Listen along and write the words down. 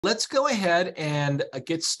Let's go ahead and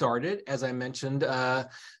get started. As I mentioned,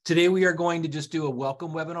 today we are going to just do a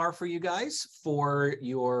welcome webinar for you guys for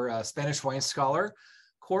your Spanish Wine Scholar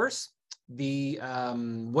course.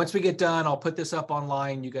 Once we get done, I'll put this up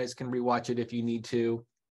online. You guys can rewatch it if you need to,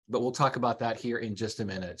 but we'll talk about that here in just a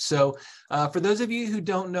minute. So for those of you who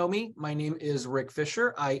don't know me, my name is Rick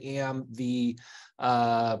Fisher. I am the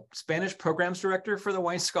Spanish Programs Director for the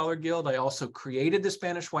Wine Scholar Guild. I also created the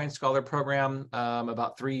Spanish Wine Scholar Program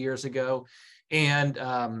about 3 years ago. And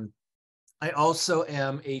I also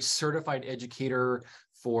am a certified educator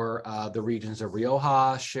for the regions of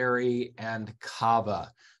Rioja, Sherry, and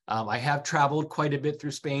Cava. I have traveled quite a bit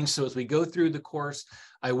through Spain, so as we go through the course,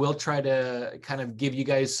 I will try to kind of give you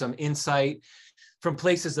guys some insight from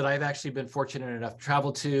places that I've actually been fortunate enough to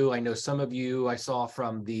travel to. I know some of you I saw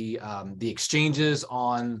from the exchanges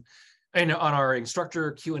on our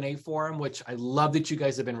instructor Q&A forum, which I love that you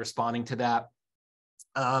guys have been responding to that.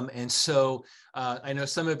 And so I know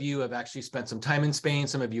some of you have actually spent some time in Spain.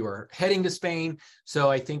 Some of you are heading to Spain.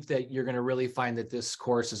 So I think that you're going to really find that this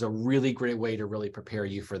course is a really great way to really prepare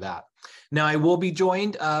you for that. Now, I will be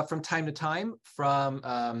joined from time to time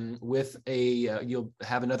you'll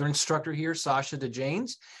have another instructor here, Sasha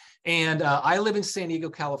DeJanes. And I live in San Diego,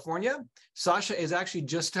 California. Sasha is actually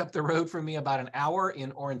just up the road from me, about an hour,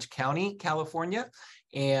 in Orange County, California.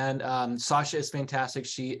 And Sasha is fantastic.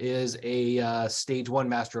 She is a Stage 1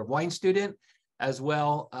 Master of Wine student as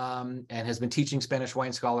well, and has been teaching Spanish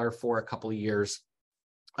Wine Scholar for a couple of years,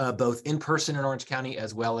 both in person in Orange County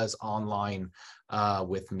as well as online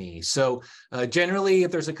with me. So generally,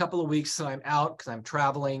 if there's a couple of weeks that I'm out because I'm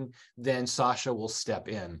traveling, then Sasha will step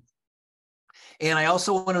in. And I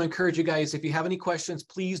also want to encourage you guys, if you have any questions,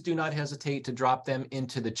 please do not hesitate to drop them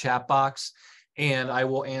into the chat box. And I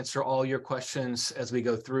will answer all your questions as we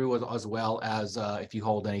go through, as well as if you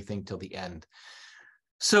hold anything till the end.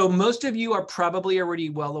 So most of you are probably already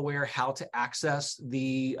well aware how to access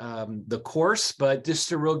the course, but just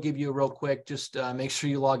to give you a real quick, just make sure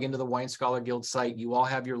you log into the Wine Scholar Guild site. You all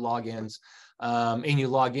have your logins, and you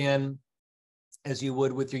log in as you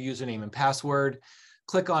would with your username and password.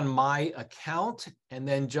 Click on My Account, and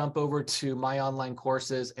then jump over to My Online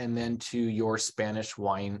Courses, and then to your Spanish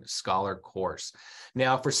Wine Scholar course.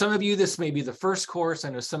 Now, for some of you, this may be the first course. I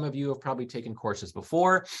know some of you have probably taken courses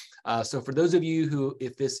before. So for those of you who,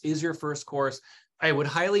 if this is your first course, I would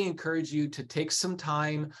highly encourage you to take some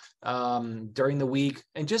time during the week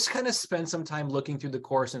and just kind of spend some time looking through the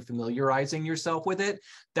course and familiarizing yourself with it.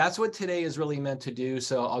 That's what today is really meant to do.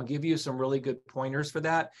 So I'll give you some really good pointers for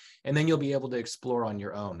that, and then you'll be able to explore on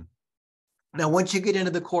your own. Now, once you get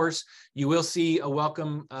into the course, you will see a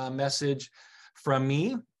welcome message from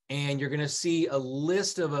me, and you're going to see a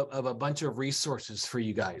list of a bunch of resources for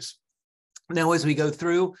you guys. Now, as we go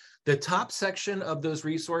through, the top section of those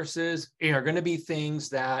resources are going to be things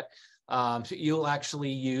that you'll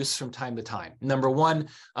actually use from time to time. Number one,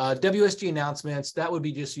 WSG announcements. That would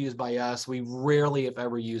be just used by us. We rarely, if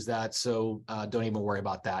ever, use that, so don't even worry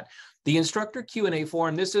about that. The instructor Q&A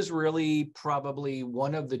forum, this is really probably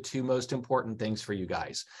one of the two most important things for you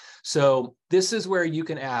guys. So this is where you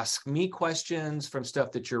can ask me questions from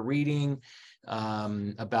stuff that you're reading,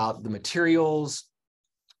 about the materials,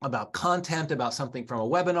 about content, about something from a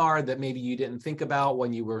webinar that maybe you didn't think about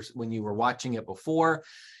when you were watching it before.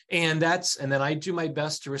 And then I do my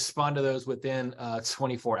best to respond to those within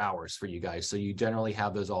 24 hours for you guys. So you generally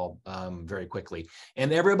have those all very quickly.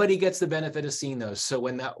 And everybody gets the benefit of seeing those. So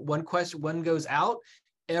when that one goes out,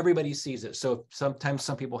 everybody sees it. So sometimes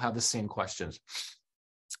some people have the same questions.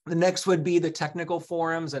 The next would be the technical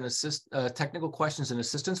forums and technical questions and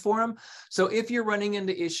assistance forum. So if you're running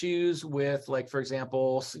into issues with, like, for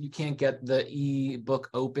example, you can't get the ebook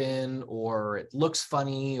open, or it looks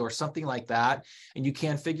funny or something like that, and you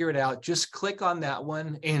can't figure it out, just click on that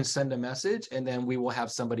one and send a message, and then we will have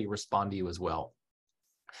somebody respond to you as well.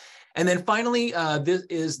 And then finally, this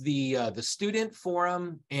is the student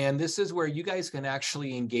forum, and this is where you guys can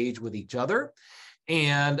actually engage with each other.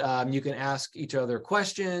 And you can ask each other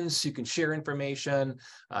questions, you can share information.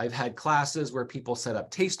 I've had classes where people set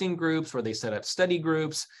up tasting groups, where they set up study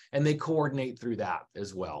groups, and they coordinate through that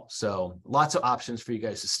as well. So lots of options for you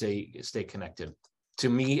guys to stay connected to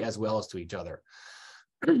me as well as to each other.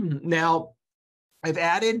 Now, I've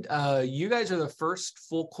added, you guys are the first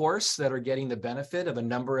full course that are getting the benefit of a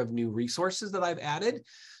number of new resources that I've added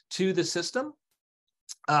to the system.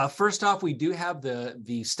 First off, we do have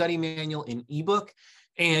the study manual in ebook,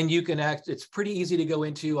 And you can it's pretty easy to go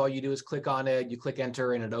into. All you do is click on it, you click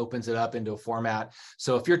enter, and it opens it up into a format.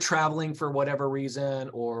 So if you're traveling for whatever reason,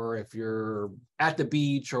 or if you're at the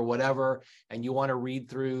beach or whatever, and you want to read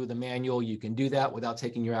through the manual, you can do that without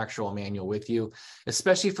taking your actual manual with you,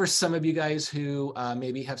 especially for some of you guys who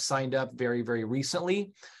maybe have signed up very, very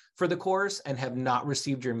recently for the course and have not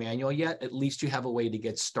received your manual yet. At least you have a way to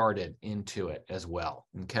get started into it as well,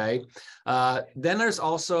 okay? Then there's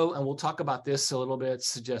also, and we'll talk about this a little bit,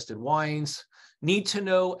 suggested wines, need to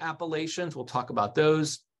know appellations, we'll talk about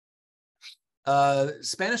those.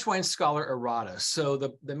 Spanish wine scholar errata. So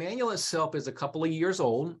the manual itself is a couple of years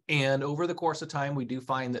old, and over the course of time, we do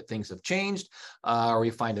find that things have changed, or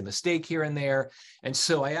we find a mistake here and there. And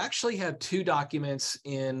so I actually have two documents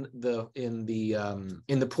in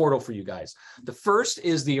the portal for you guys. The first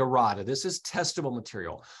is the errata. This is testable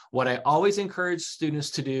material. What I always encourage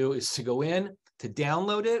students to do is to go in, to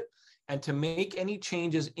download it, and to make any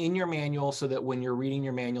changes in your manual so that when you're reading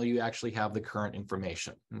your manual, you actually have the current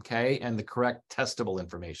information, okay, and the correct testable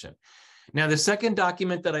information. Now, the second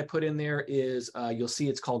document that I put in there is, you'll see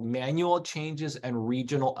it's called Manual Changes and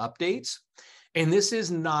Regional Updates, and this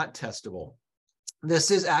is not testable.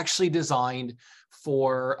 This is actually designed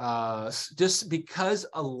for just because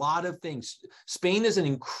a lot of things, Spain is an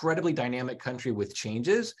incredibly dynamic country with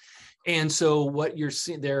changes. And so what you're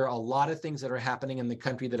seeing, there are a lot of things that are happening in the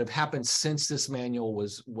country that have happened since this manual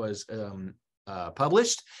was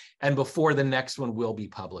published and before the next one will be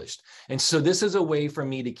published. And so this is a way for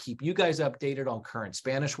me to keep you guys updated on current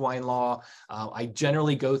Spanish wine law. I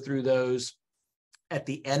generally go through those at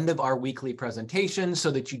the end of our weekly presentation so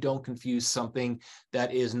that you don't confuse something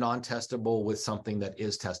that is non-testable with something that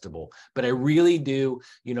is testable. But I really do,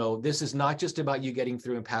 you know, this is not just about you getting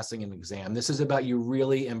through and passing an exam. This is about you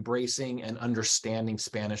really embracing and understanding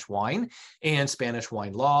Spanish wine and Spanish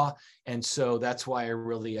wine law. And so that's why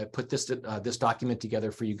I put this document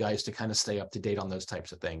together for you guys to kind of stay up to date on those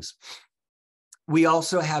types of things. We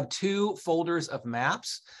also have two folders of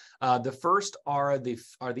maps. The first are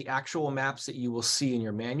the actual maps that you will see in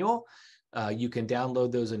your manual. You can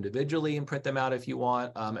download those individually and print them out if you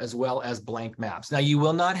want, as well as blank maps. Now, you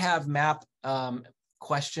will not have map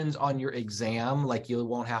questions on your exam, like you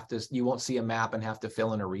won't see a map and have to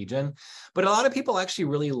fill in a region. But a lot of people actually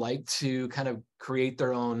really like to kind of create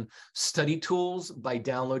their own study tools by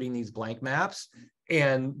downloading these blank maps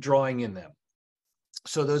and drawing in them.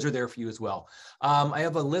 So those are there for you as well. I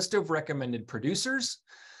have a list of recommended producers.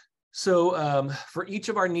 So for each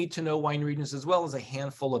of our need to know wine regions, as well as a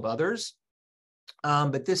handful of others.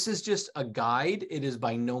 But this is just a guide. It is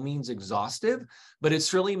by no means exhaustive, but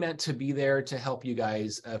it's really meant to be there to help you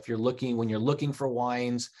guys if when you're looking for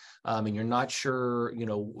wines and you're not sure, you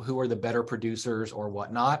know, who are the better producers or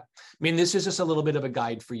whatnot. I mean, this is just a little bit of a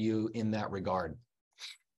guide for you in that regard.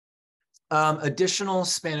 Additional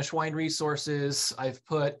Spanish wine resources. I've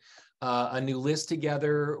put a new list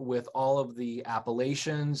together with all of the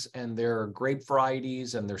appellations and their grape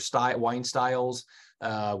varieties and their wine styles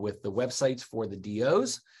with the websites for the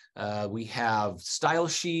DOs. We have style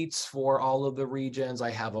sheets for all of the regions.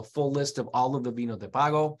 I have a full list of all of the Vino de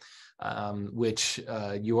Pago, which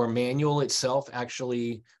your manual itself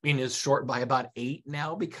actually, I mean, is short by about 8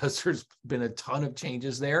 now because there's been a ton of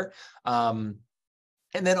changes there.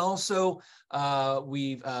 And then also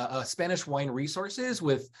we've Spanish wine resources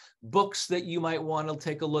with books that you might want to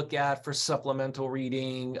take a look at for supplemental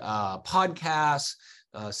reading, podcasts,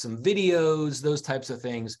 some videos, those types of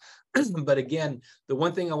things. But again, the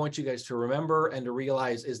one thing I want you guys to remember and to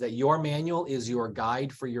realize is that your manual is your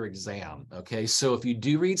guide for your exam. Okay, so if you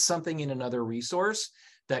do read something in another resource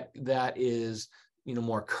that is, you know,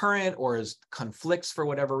 more current or is conflicts for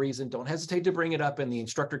whatever reason, don't hesitate to bring it up in the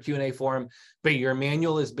instructor Q&A forum. But your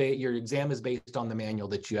manual is your exam is based on the manual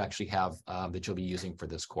that you actually have that you'll be using for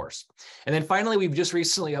this course. And then finally, we've just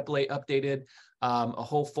recently updated a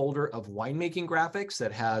whole folder of winemaking graphics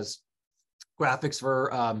that has graphics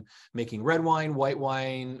for making red wine, white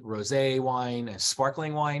wine, rosé wine, and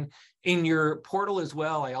sparkling wine. In your portal as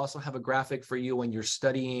well, I also have a graphic for you when you're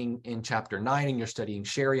studying in chapter 9 and you're studying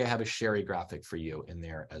sherry. I have a sherry graphic for you in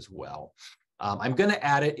there as well. I'm going to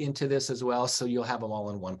add it into this as well, so you'll have them all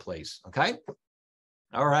in one place, okay?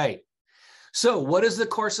 All right. So what does the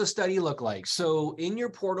course of study look like? So in your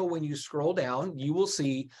portal, when you scroll down, you will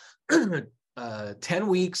see 10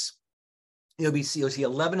 weeks. You'll see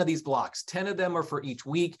 11 of these blocks. 10 of them are for each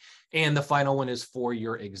week, and the final one is for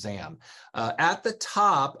your exam. At the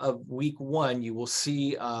top of week 1, you will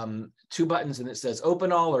see 2 buttons, and it says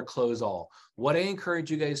open all or close all. What I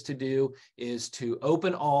encourage you guys to do is to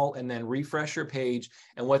open all and then refresh your page.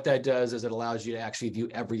 And what that does is it allows you to actually view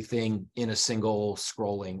everything in a single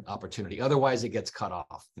scrolling opportunity. Otherwise, it gets cut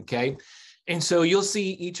off, okay? And so you'll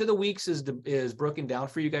see each of the weeks is broken down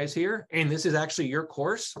for you guys here. And this is actually your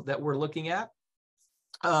course that we're looking at.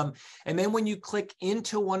 And then when you click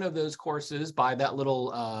into one of those courses by that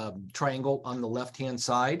little triangle on the left-hand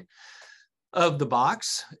side of the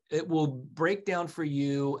box, it will break down for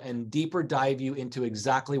you and deeper dive you into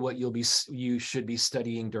exactly what you should be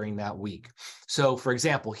studying during that week. So for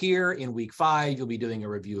example, here in week 5, you'll be doing a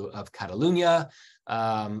review of Catalonia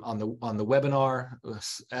on the webinar.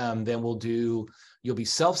 Then you'll be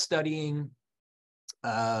self-studying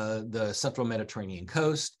the Central Mediterranean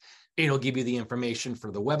coast. It'll give you the information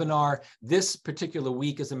for the webinar. This particular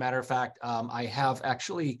week, as a matter of fact, I have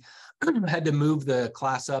actually had to move the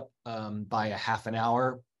class up by a half an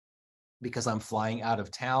hour because I'm flying out of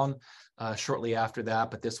town shortly after that.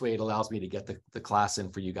 But this way it allows me to get the class in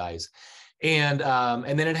for you guys. And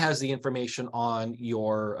then it has the information on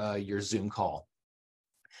your Zoom call.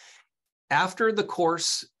 After the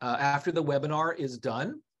course, after the webinar is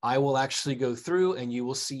done, I will actually go through and you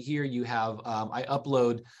will see here you have, I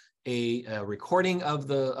upload a recording of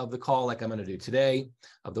the call like I'm going to do today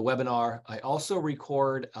of the webinar. I also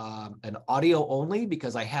record an audio only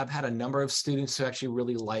because I have had a number of students who actually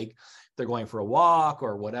really like, they're going for a walk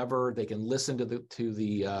or whatever, they can listen to the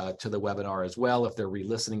webinar as well if they're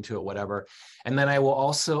re-listening to it, whatever. And then I will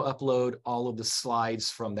also upload all of the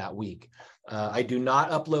slides from that week. I do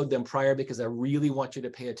not upload them prior because I really want you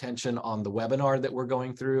to pay attention on the webinar that we're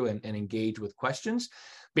going through and engage with questions.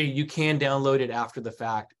 But you can download it after the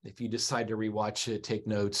fact if you decide to rewatch it, take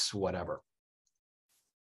notes, whatever.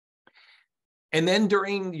 And then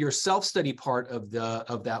during your self-study part of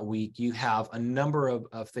that week, you have a number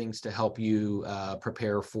of things to help you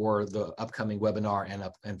prepare for the upcoming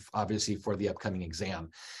webinar and obviously for the upcoming exam.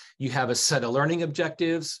 You have a set of learning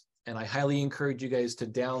objectives, and I highly encourage you guys to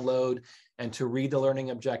download and to read the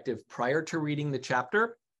learning objective prior to reading the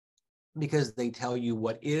chapter, because they tell you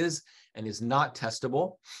what is and is not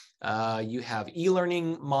testable. You have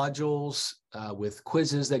e-learning modules with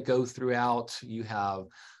quizzes that go throughout. You have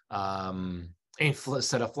a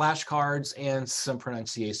set of flashcards and some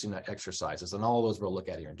pronunciation exercises, and all of those we'll look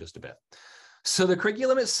at here in just a bit. So the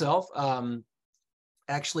curriculum itself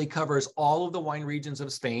actually covers all of the wine regions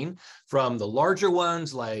of Spain, from the larger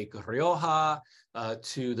ones like Rioja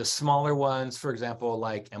to the smaller ones, for example,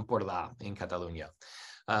 like Empordà in Catalonia.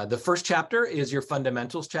 The first chapter is your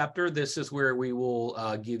fundamentals chapter. This is where we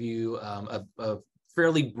will give you a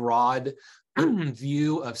fairly broad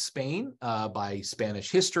view of Spain by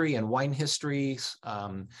Spanish history and wine history.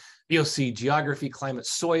 You'll see geography, climate,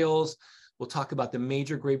 soils. We'll talk about the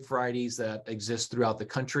major grape varieties that exist throughout the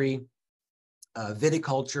country,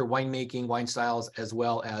 viticulture, winemaking, wine styles, as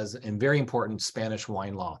well as, and very important, Spanish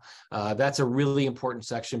wine law. That's a really important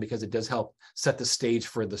section because it does help set the stage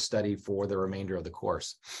for the study for the remainder of the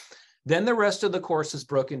course. Then the rest of the course is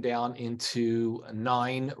broken down into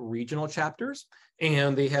 9 regional chapters,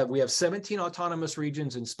 and we have 17 autonomous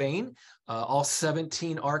regions in Spain. All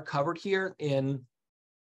 17 are covered here in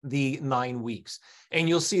the 9 weeks, and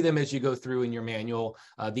you'll see them as you go through in your manual.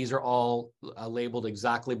 These are all labeled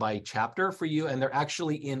exactly by chapter for you, and they're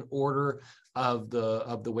actually in order of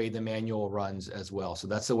the way the manual runs as well. So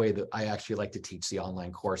that's the way that I actually like to teach the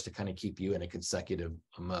online course, to kind of keep you in a consecutive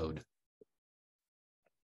mode.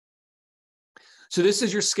 So this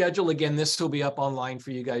is your schedule. Again, this will be up online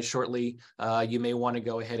for you guys shortly. You may want to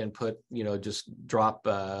go ahead and put, just drop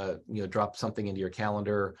something into your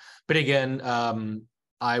calendar. But again,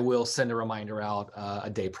 I will send a reminder out a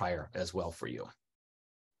day prior as well for you.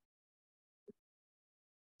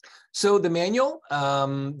 So the manual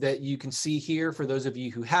that you can see here, for those of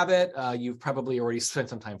you who have it, you've probably already spent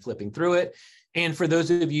some time flipping through it. And for those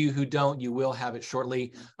of you who don't, you will have it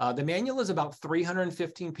shortly. The manual is about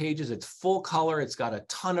 315 pages. It's full color. It's got a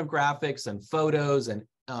ton of graphics and photos and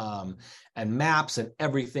maps and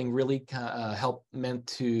everything, really meant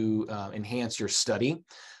to enhance your study.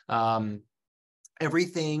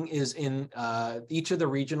 Everything is in each of the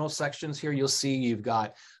regional sections here. You'll see you've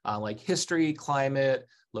got like history, climate,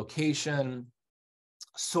 location,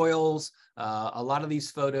 soils. A lot of these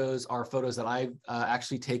photos are photos that I've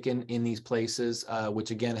actually taken in these places,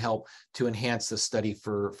 which again help to enhance the study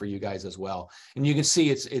for you guys as well. And you can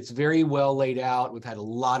see it's very well laid out. We've had a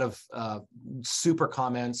lot of super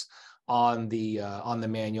comments on the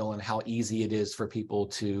manual and how easy it is for people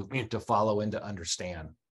to follow and to understand.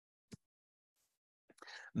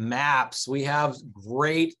 Maps. We have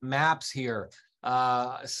great maps here.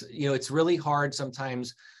 It's really hard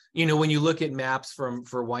sometimes you know, when you look at maps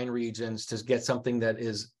for wine regions, to get something that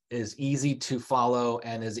is easy to follow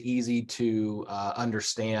and is easy to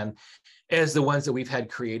understand as the ones that we've had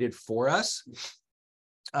created for us.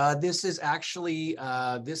 This is actually,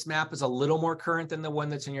 this map is a little more current than the one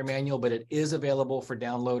that's in your manual, but it is available for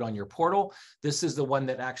download on your portal. This is the one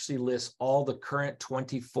that actually lists all the current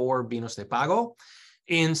 24 vinos de pago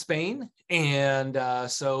in Spain. And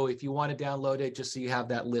so if you want to download it, just so you have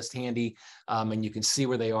that list handy and you can see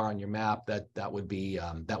where they are on your map, that would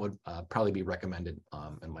probably be recommended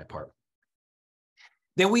in my part.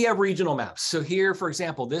 Then we have regional maps. So here, for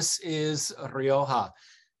example, this is Rioja.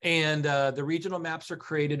 And the regional maps are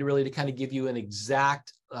created really to kind of give you an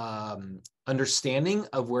exact understanding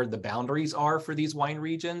of where the boundaries are for these wine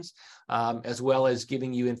regions, as well as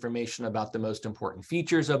giving you information about the most important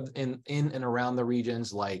features in and around the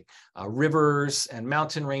regions, like rivers and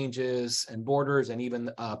mountain ranges and borders, and even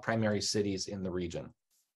primary cities in the region.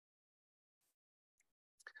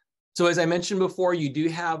 So as I mentioned before, you do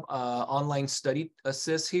have online study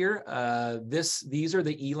assists here. These are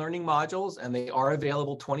the e-learning modules, and they are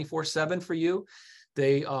available 24/7 for you.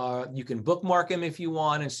 You can bookmark them if you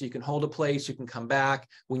want, and so you can hold a place, you can come back.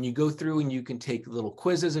 When you go through, and you can take little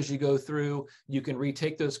quizzes as you go through, you can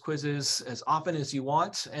retake those quizzes as often as you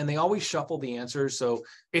want, and they always shuffle the answers, so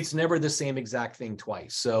it's never the same exact thing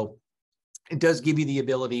twice. So it does give you the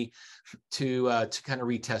ability to kind of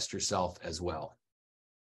retest yourself as well.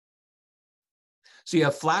 So you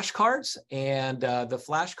have flashcards, and the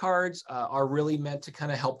flashcards are really meant to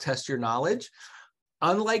kind of help test your knowledge.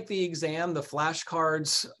 Unlike the exam, the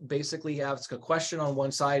flashcards basically ask a question on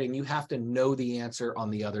one side, and you have to know the answer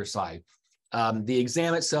on the other side. The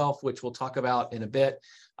exam itself, which we'll talk about in a bit,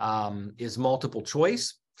 is multiple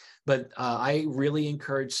choice. But I really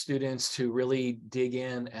encourage students to really dig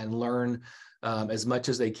in and learn as much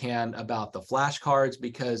as they can about the flashcards,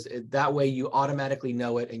 because that way you automatically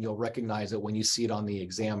know it and you'll recognize it when you see it on the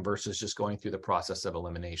exam versus just going through the process of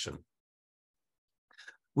elimination.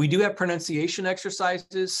 We do have pronunciation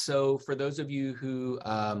exercises. So for those of you who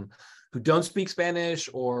don't speak Spanish,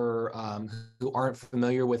 or who aren't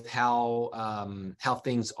familiar with how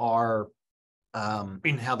things are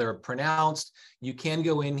and how they're pronounced, you can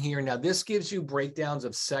go in here. Now, this gives you breakdowns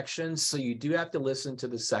of sections, so you do have to listen to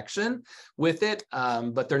the section with it,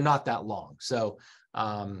 but they're not that long. So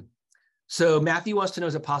Matthew wants to know,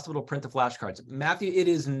 is it possible to print the flashcards? Matthew, it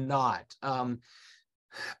is not.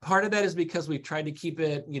 Part of that is because we've tried to keep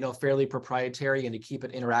it, fairly proprietary and to keep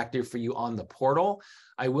it interactive for you on the portal.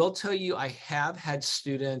 I will tell you, I have had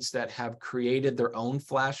students that have created their own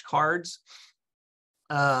flashcards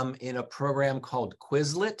in a program called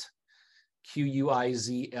Quizlet,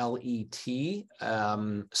 Quizlet.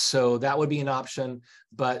 So that would be an option,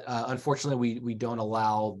 but unfortunately, we don't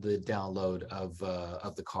allow the download of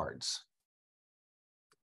the cards.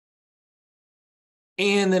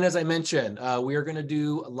 And then, as I mentioned, we are going to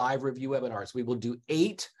do live review webinars. We will do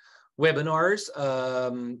 8 webinars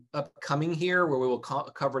upcoming here, where we will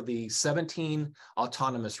cover the 17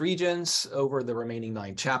 autonomous regions over the remaining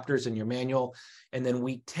 9 chapters in your manual. And then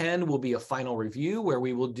week 10 will be a final review, where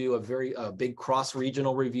we will do a big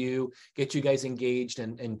cross-regional review, get you guys engaged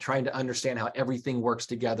and trying to understand how everything works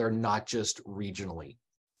together, not just regionally.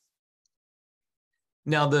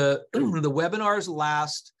 Now, the webinars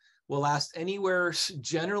will last anywhere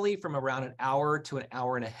generally from around an hour to an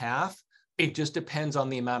hour and a half. It just depends on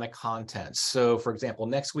the amount of content. So for example,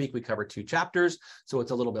 next week we cover 2 chapters, so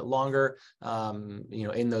it's a little bit longer.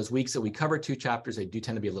 In those weeks that we cover 2 chapters, they do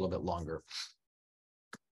tend to be a little bit longer.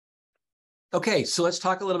 Okay, so let's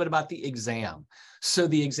talk a little bit about the exam. So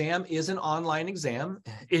the exam is an online exam.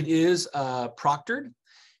 It is proctored.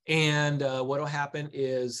 And what will happen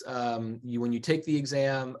is when you take the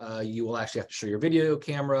exam, you will actually have to show your video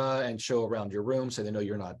camera and show around your room, so they know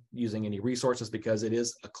you're not using any resources, because it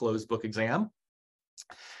is a closed book exam.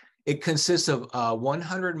 It consists of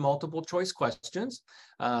 100 multiple choice questions.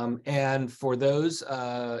 And for those,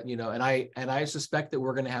 and I suspect that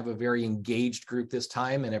we're going to have a very engaged group this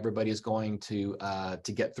time, and everybody is going to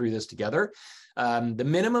get through this together. The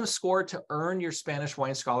minimum score to earn your Spanish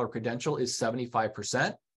Wine Scholar credential is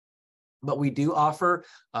 75%. But we do offer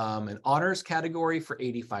an honors category for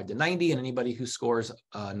 85 to 90, and anybody who scores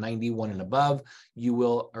 91 and above, you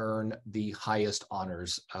will earn the highest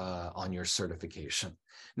honors on your certification.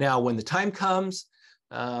 Now, when the time comes,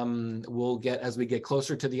 as we get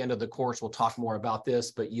closer to the end of the course, we'll talk more about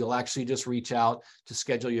this, but you'll actually just reach out to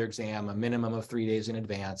schedule your exam a minimum of 3 days in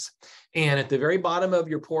advance. And at the very bottom of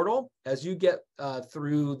your portal, as you get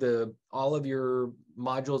through all of your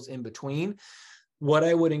modules in between, what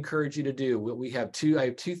I would encourage you to do, I have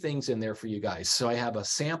two things in there for you guys. So I have a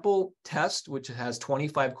sample test, which has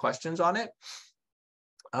 25 questions on it.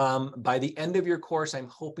 By the end of your course, I'm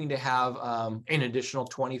hoping to have an additional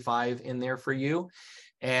 25 in there for you.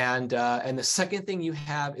 And the second thing you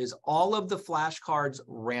have is all of the flashcards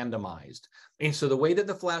randomized. And so the way that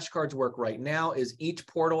the flashcards work right now is each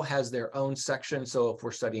portal has their own section. So if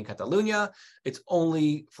we're studying Catalunya, it's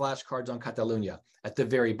only flashcards on Catalunya. At the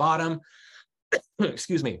very bottom,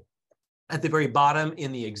 excuse me, at the very bottom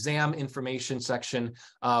in the exam information section,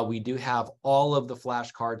 we do have all of the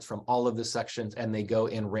flashcards from all of the sections, and they go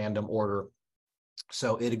in random order.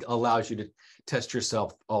 So it allows you to test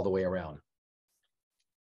yourself all the way around.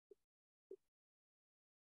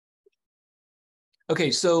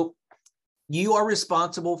 Okay, so you are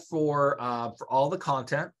responsible for all the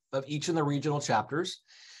content of each of the regional chapters,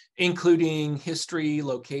 including history,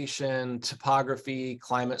 location, topography,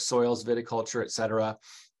 climate, soils, viticulture, et cetera.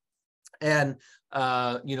 And,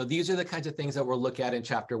 these are the kinds of things that we'll look at in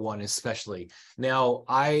chapter 1, especially. Now,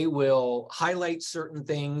 I will highlight certain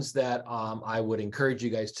things that I would encourage you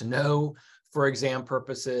guys to know for exam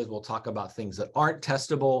purposes. We'll talk about things that aren't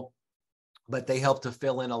testable, but they help to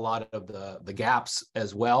fill in a lot of the gaps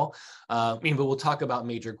as well. But we'll talk about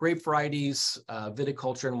major grape varieties,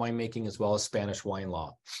 viticulture and winemaking, as well as Spanish wine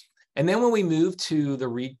law. And then when we move to the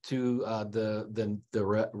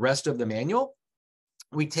rest of the manual,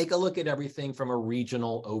 we take a look at everything from a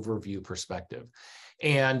regional overview perspective.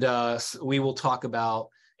 And we will talk about,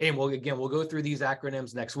 and we'll go through these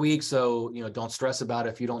acronyms next week. So, don't stress about it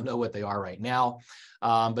if you don't know what they are right now.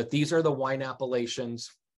 But these are the wine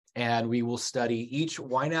appellations. And we will study each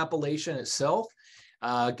wine appellation itself,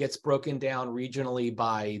 gets broken down regionally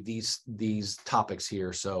by these topics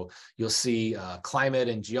here. So you'll see climate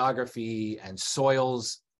and geography and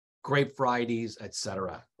soils, grape varieties,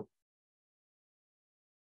 etc.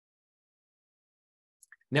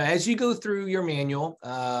 Now, as you go through your manual,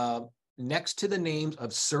 next to the names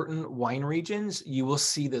of certain wine regions, you will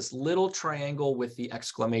see this little triangle with the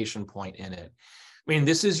exclamation point in it.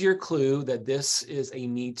 This is your clue that this is a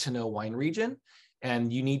need to know wine region,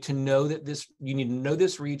 and you need to know that you need to know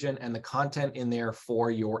this region and the content in there for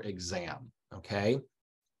your exam. Okay.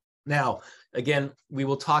 Now, again, we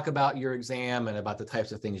will talk about your exam and about the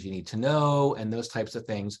types of things you need to know and those types of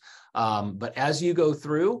things. But as you go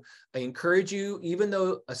through, I encourage you, even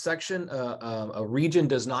though a section, a region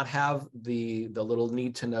does not have the little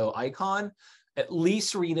need to know icon, at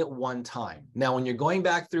least read it one time. Now, when you're going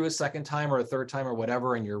back through a second time or a third time or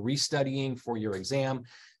whatever, and you're restudying for your exam,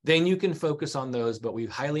 then you can focus on those. But we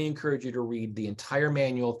highly encourage you to read the entire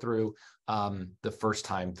manual through the first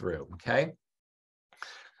time through, okay?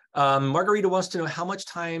 Margarita wants to know how much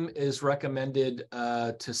time is recommended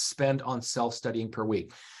to spend on self-studying per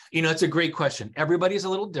week. It's a great question. Everybody's a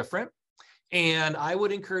little different. And I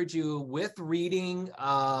would encourage you with reading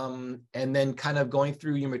and then kind of going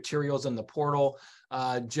through your materials in the portal.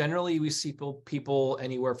 Generally, we see people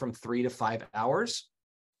anywhere from 3 to 5 hours.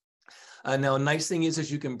 Now, a nice thing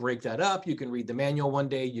is you can break that up. You can read the manual one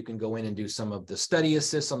day. You can go in and do some of the study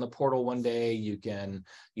assists on the portal one day. You can,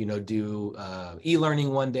 do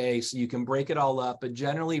e-learning one day. So you can break it all up. But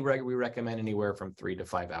generally, we recommend anywhere from 3 to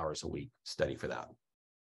 5 hours a week study for that.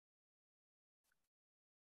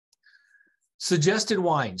 Suggested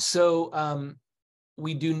wines. So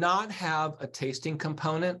we do not have a tasting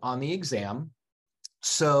component on the exam.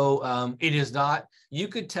 So it is not, you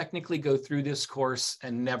could technically go through this course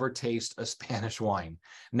and never taste a Spanish wine.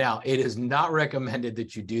 Now, it is not recommended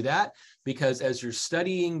that you do that, because as you're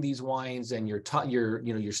studying these wines and you're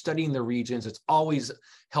studying the regions, it's always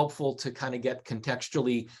helpful to kind of get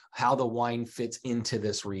contextually how the wine fits into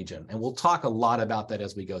this region. And we'll talk a lot about that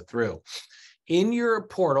as we go through. In your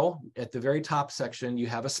portal, at the very top section, you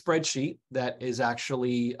have a spreadsheet that is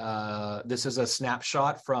actually, this is a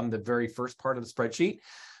snapshot from the very first part of the spreadsheet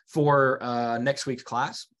for next week's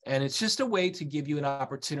class. And it's just a way to give you an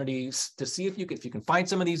opportunity to see if you can find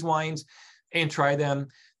some of these wines and try them.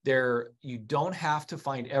 You don't have to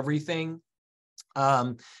find everything.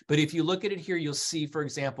 But if you look at it here, you'll see, for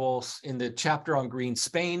example, in the chapter on green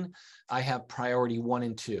Spain, I have priority 1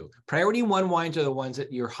 and 2. Priority 1 wines are the ones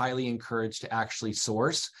that you're highly encouraged to actually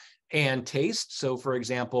source and taste. So, for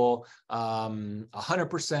example, 100%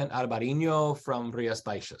 Albarino from Rías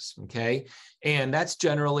Baixas, okay? And that's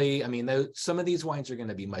generally, some of these wines are going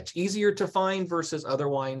to be much easier to find versus other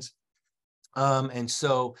wines. And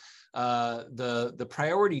so the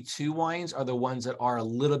priority 2 wines are the ones that are a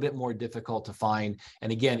little bit more difficult to find.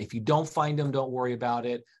 And again, if you don't find them, don't worry about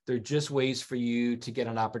it. They're just ways for you to get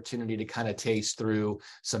an opportunity to kind of taste through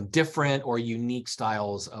some different or unique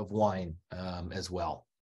styles of wine as well.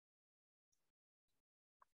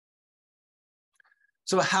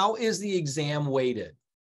 So how is the exam weighted?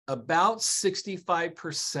 About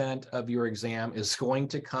 65% of your exam is going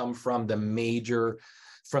to come from the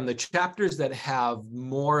chapters that have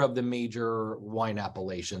more of the major wine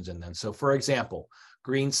appellations in them. So for example,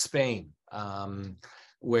 Green Spain,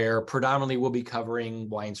 where predominantly we'll be covering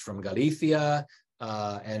wines from Galicia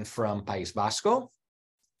and from País Vasco.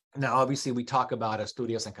 Now, obviously, we talk about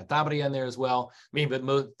Asturias and Cantabria in there as well. I mean, but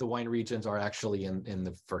most the wine regions are actually in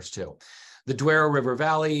the first 2. The Duero River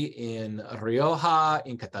Valley in Rioja,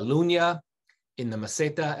 in Catalunya, in the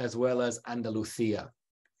Meseta, as well as Andalusia.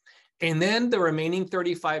 And then the remaining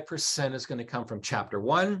 35% is going to come from chapter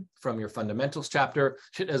 1, from your fundamentals chapter,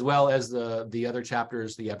 as well as the other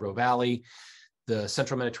chapters, the Ebro Valley, the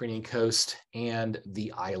Central Mediterranean coast, and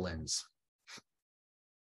the islands.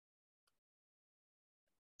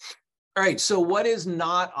 All right, so what is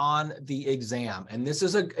not on the exam? And this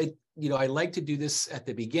is I like to do this at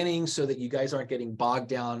the beginning so that you guys aren't getting bogged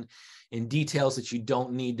down in details that you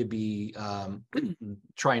don't need to be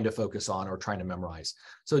trying to focus on or trying to memorize.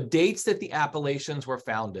 So dates that the appellations were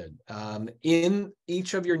founded. In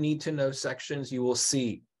each of your need to know sections, you will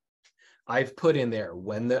see I've put in there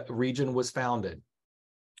when the region was founded,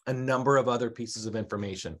 a number of other pieces of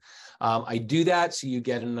information. I do that so you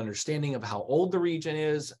get an understanding of how old the region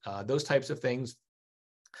is, those types of things.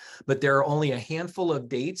 But there are only a handful of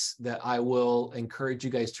dates that I will encourage you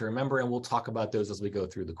guys to remember, and we'll talk about those as we go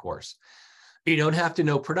through the course. You don't have to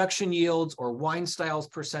know production yields or wine styles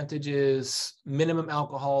percentages, minimum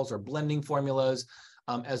alcohols or blending formulas,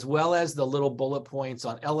 as well as the little bullet points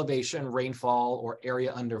on elevation, rainfall, or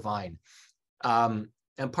area under vine.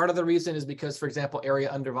 And part of the reason is because, for example, area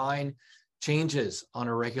under vine changes on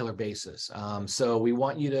a regular basis. So we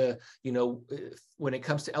want you to, when it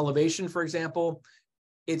comes to elevation, for example,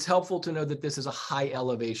 it's helpful to know that this is a high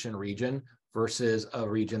elevation region versus a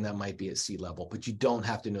region that might be at sea level, but you don't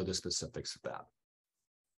have to know the specifics of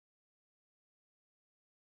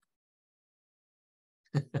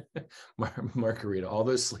that. Margarita, all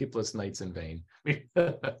those sleepless nights in vain.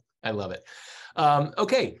 I love it.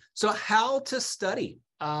 Okay, so how to study.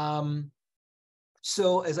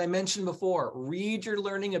 So as I mentioned before, read your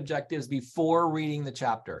learning objectives before reading the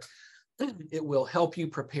chapter. It will help you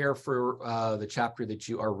prepare for the chapter that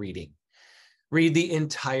you are reading. Read the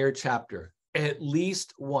entire chapter at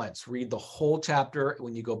least once. Read the whole chapter.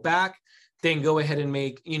 When you go back, then go ahead and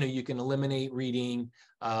you can eliminate reading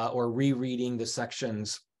or rereading the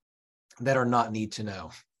sections that are not need to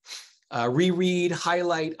know. Reread,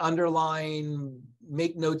 highlight, underline,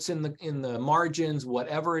 make notes in the margins,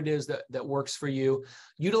 whatever it is that works for you.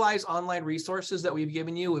 Utilize online resources that we've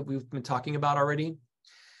given you, we've been talking about already.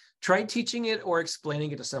 Try teaching it or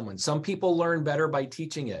explaining it to someone. Some people learn better by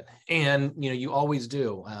teaching it, and you always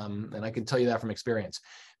do. And I can tell you that from experience.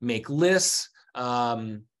 Make lists.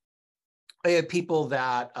 I have people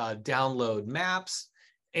that download maps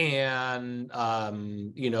and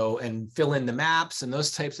and fill in the maps and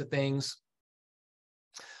those types of things.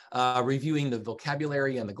 Reviewing the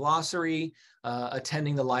vocabulary and the glossary,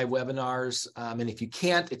 attending the live webinars. And if you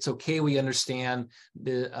can't, it's okay. We understand.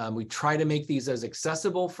 We try to make these as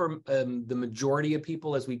accessible for the majority of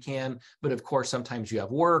people as we can. But of course, sometimes you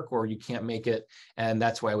have work or you can't make it. And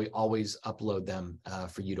that's why we always upload them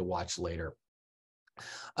for you to watch later.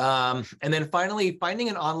 And then finally, finding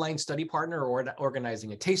an online study partner or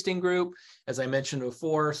organizing a tasting group. As I mentioned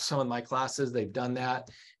before, some of my classes, they've done that.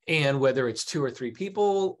 And whether it's 2 or 3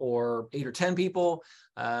 people or 8 or 10 people,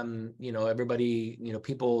 everybody,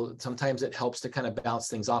 people, sometimes it helps to kind of bounce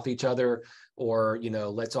things off each other, or,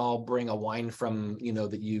 let's all bring a wine from,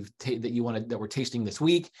 that we're tasting this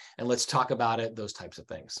week, and let's talk about it, those types of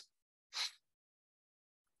things.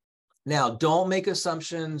 Now, don't make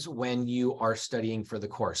assumptions when you are studying for the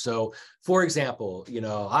course. So, for example,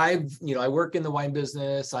 I work in the wine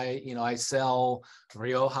business. I sell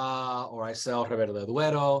Rioja or I sell Ribera del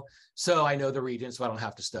Duero, so I know the region, so I don't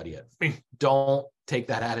have to study it. Don't take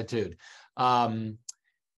that attitude.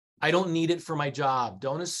 I don't need it for my job.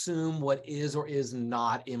 Don't assume what is or is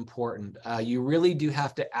not important. You really do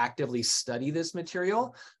have to actively study this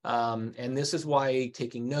material. And this is why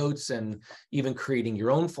taking notes and even creating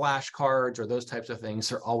your own flashcards or those types of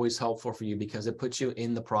things are always helpful for you, because it puts you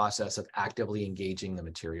in the process of actively engaging the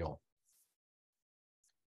material.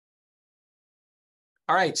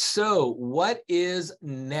 All right, so what is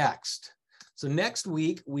next? So next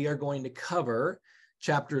week, we are going to cover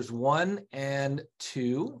chapters 1 and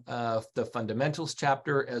 2, the fundamentals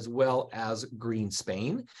chapter, as well as Green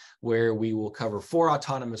Spain, where we will cover 4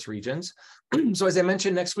 autonomous regions. So as I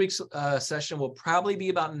mentioned, next week's session will probably be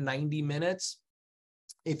about 90 minutes.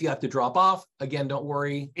 If you have to drop off, again, don't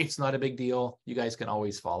worry. It's not a big deal. You guys can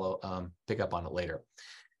always follow, pick up on it later.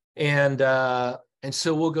 And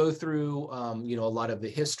so we'll go through, a lot of the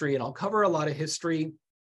history, and I'll cover a lot of history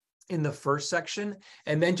in the first section,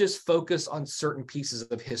 and then just focus on certain pieces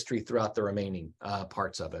of history throughout the remaining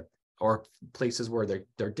parts of it, or places where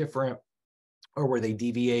they're different or where they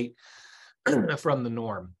deviate from the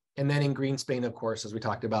norm. And then in Green Spain, of course, as we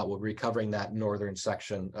talked about, we'll be covering that northern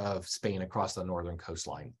section of Spain across the northern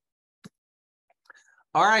coastline.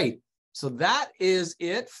 All right, so that is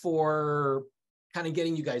it for kind of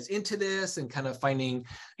getting you guys into this and kind of finding,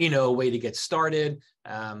 a way to get started.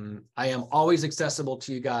 I am always accessible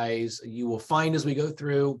to you guys. You will find as we go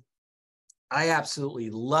through, I absolutely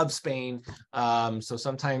love Spain. So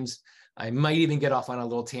sometimes I might even get off on a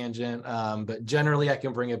little tangent, but generally I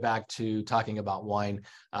can bring it back to talking about wine.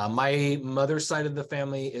 My mother's side of the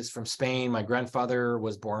family is from Spain. My grandfather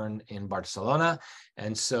was born in Barcelona.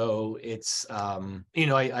 And so it's,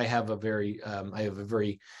 I have a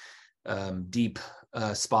very deep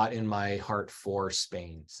spot in my heart for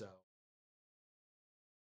Spain. So.